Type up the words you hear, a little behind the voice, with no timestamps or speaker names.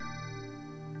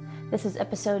This is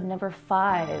episode number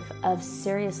 5 of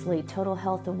Seriously Total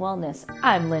Health and Wellness.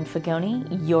 I'm Lynn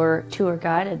Fagoni, your tour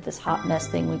guide of this hot mess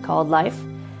thing we called life.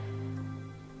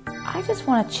 I just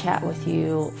want to chat with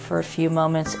you for a few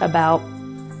moments about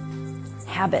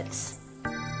habits.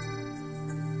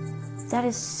 That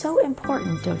is so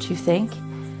important, don't you think?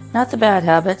 Not the bad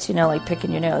habits, like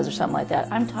picking your nose or something like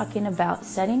that. I'm talking about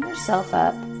setting yourself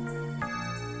up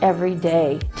every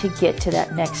day to get to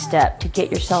that next step, to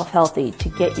get yourself healthy, to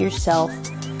get yourself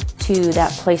to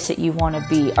that place that you want to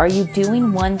be. Are you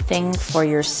doing one thing for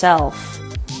yourself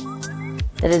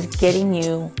that is getting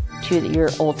you to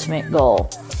your ultimate goal?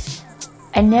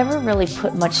 I never really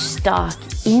put much stock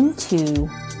into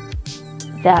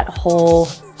that whole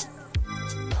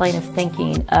plane of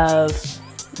thinking of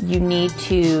you need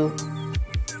to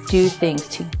do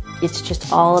things it's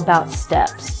just all about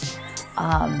steps.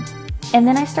 And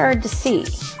then I started to see,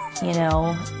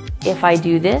 if I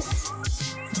do this,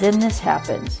 then this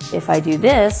happens. If I do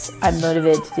this, I'm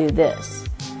motivated to do this.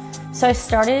 So I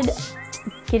started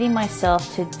getting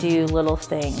myself to do little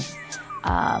things.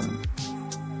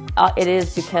 It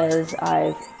is because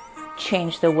I've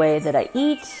changed the way that I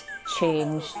eat,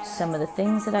 changed some of the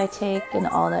things that I take and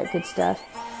all that good stuff.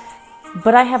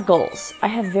 But I have goals. I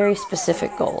have very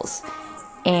specific goals.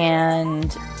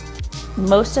 And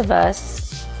most of us,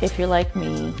 if you're like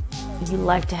me, you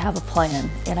like to have a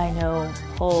plan. And I know,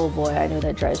 I know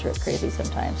that drives Rick crazy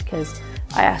sometimes because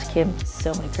I ask him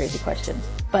so many crazy questions.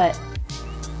 But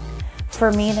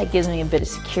for me, that gives me a bit of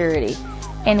security.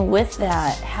 And with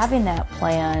that, having that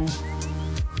plan,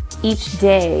 each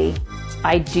day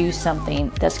I do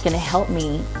something that's going to help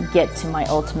me get to my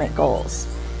ultimate goals.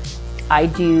 I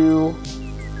do,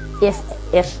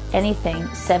 if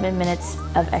anything, 7 minutes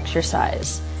of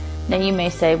exercise. Now you may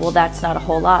say, well, that's not a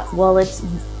whole lot. Well, it's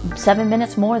 7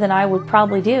 minutes more than I would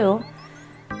probably do.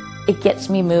 It gets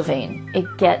me moving.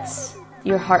 It gets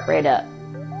your heart rate up.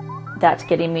 That's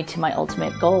getting me to my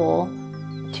ultimate goal,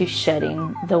 to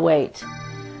shedding the weight.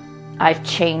 I've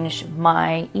changed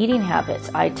my eating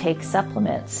habits. I take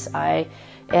supplements. I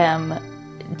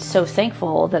am so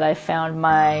thankful that I found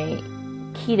my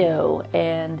keto,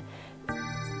 and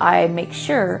I make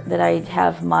sure that I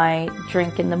have my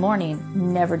drink in the morning.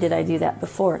 Never did I do that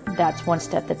before. That's one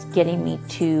step that's getting me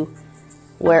to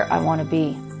where I want to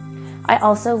be. I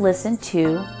also listen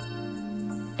to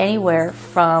anywhere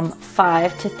from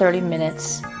 5 to 30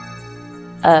 minutes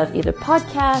of either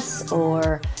podcasts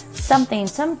or some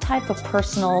type of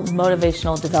personal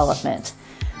motivational development.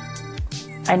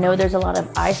 I know there's a lot of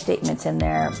I statements in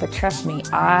there, but trust me,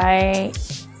 I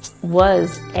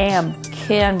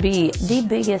can be the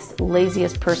biggest,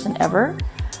 laziest person ever.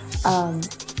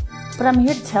 But I'm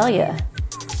here to tell you,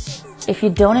 if you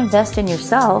don't invest in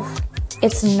yourself,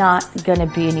 it's not going to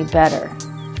be any better.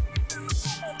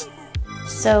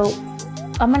 So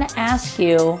I'm going to ask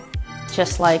you,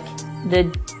 just like the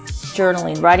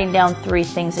journaling, writing down 3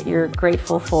 things that you're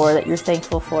grateful for, that you're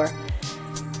thankful for.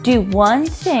 Do one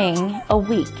thing a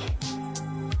week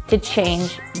to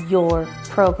change your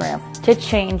program, to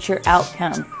change your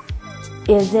outcome.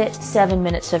 Is it 7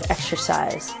 minutes of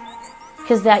exercise?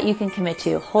 Because that you can commit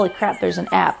to. Holy crap, there's an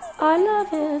app. I love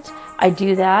it. I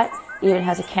do that. It even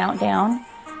has a countdown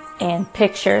and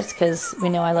pictures, because we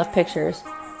know I love pictures.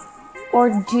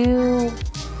 Or do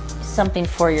something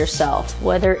for yourself,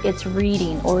 whether it's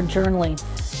reading or journaling.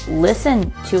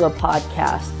 Listen to a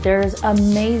podcast. There's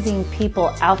amazing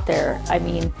people out there. I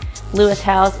mean, Lewis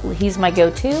Howes, he's my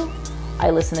go-to. I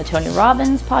listen to Tony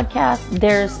Robbins' podcast.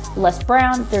 There's Les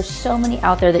Brown. There's so many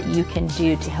out there that you can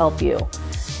do to help you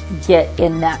get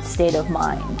in that state of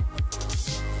mind.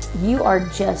 You are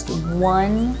just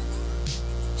one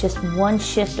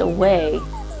shift away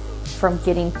from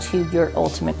getting to your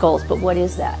ultimate goals. But what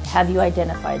is that? Have you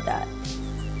identified that?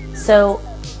 So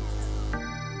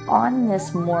on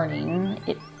this morning,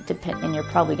 and you're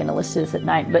probably going to listen to this at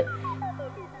night, but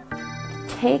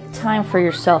take time for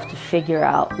yourself to figure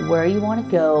out where you want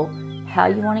to go, how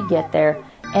you want to get there,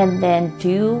 and then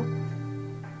do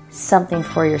something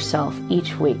for yourself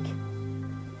each week.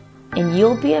 And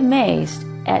you'll be amazed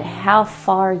at how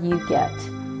far you get.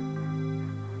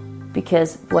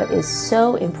 Because what is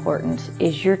so important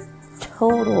is your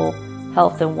total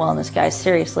health and wellness, guys.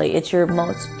 Seriously, it's your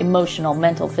most emotional,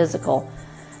 mental, physical.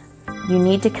 You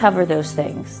need to cover those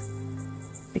things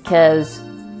because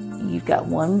you've got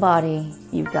one body,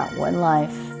 you've got one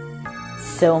life. It's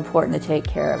so important to take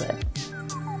care of it.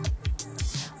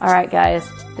 All right, guys,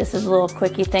 this is a little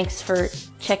quickie. Thanks for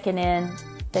checking in.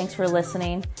 Thanks for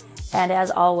listening. And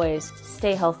as always,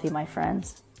 stay healthy, my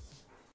friends.